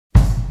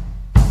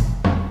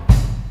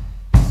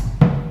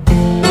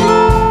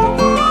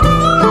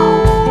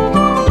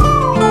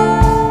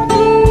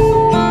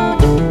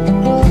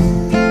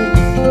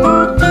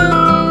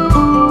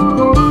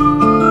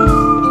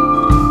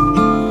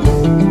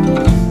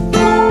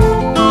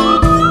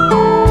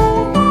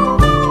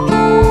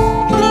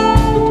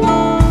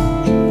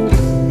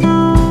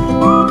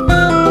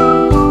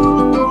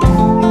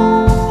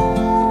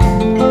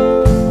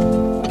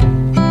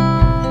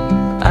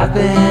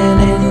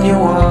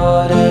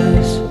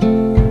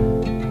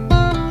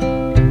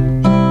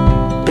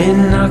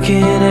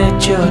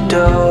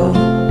door.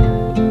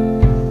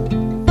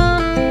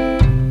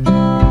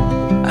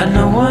 I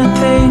know one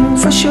thing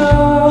for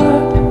sure,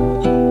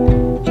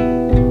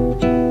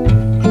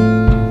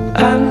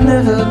 I've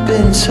never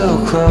been so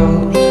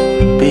close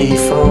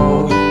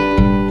before.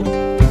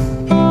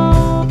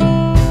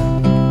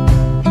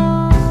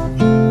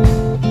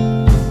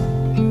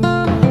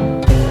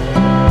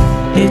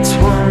 It's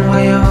one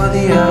way or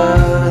the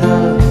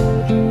other,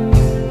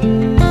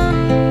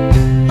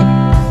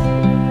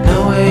 no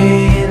way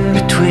in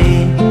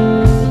between.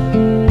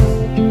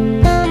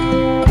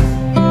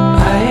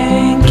 I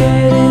ain't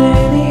getting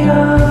any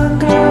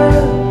younger,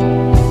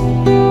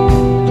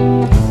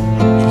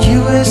 and you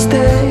will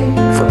stay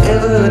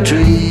forever a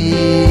dream.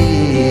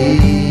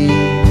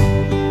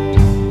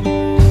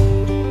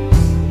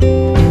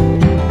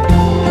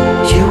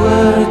 You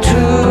were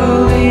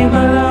truly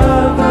my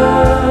lover,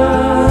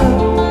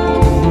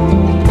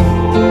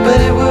 but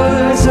it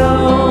was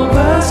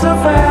over so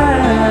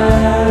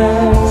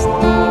fast.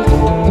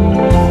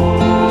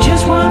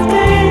 Just one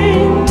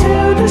thing to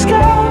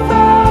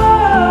discover.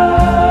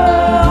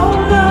 Oh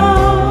no,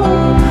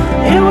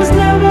 it was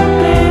never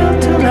built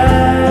to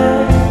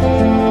last.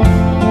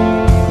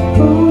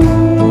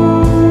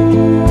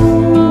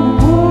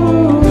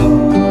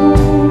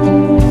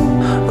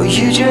 Well,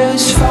 you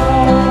just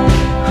fall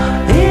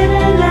in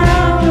and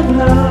out of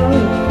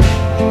love.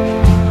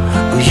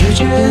 Well, you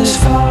just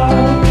fall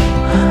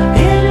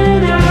in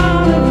and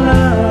out of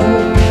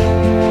love.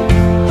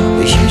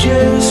 Well, you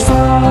just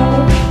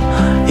fall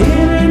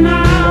in and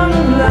out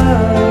of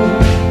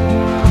love.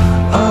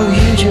 Oh,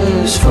 you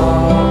just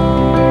fall.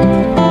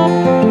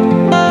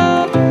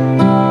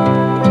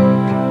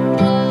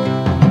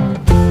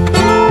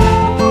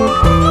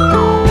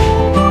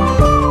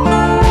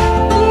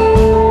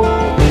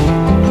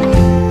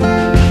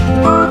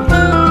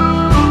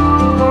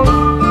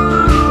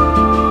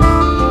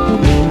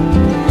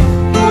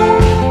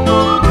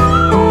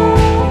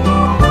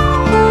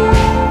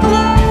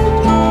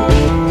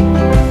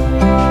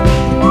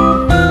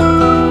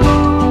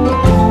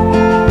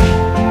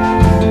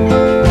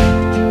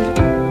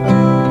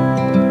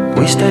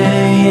 We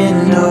stay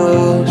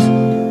indoors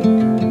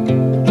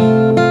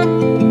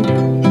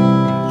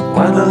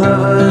while the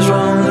lovers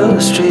roam the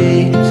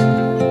streets.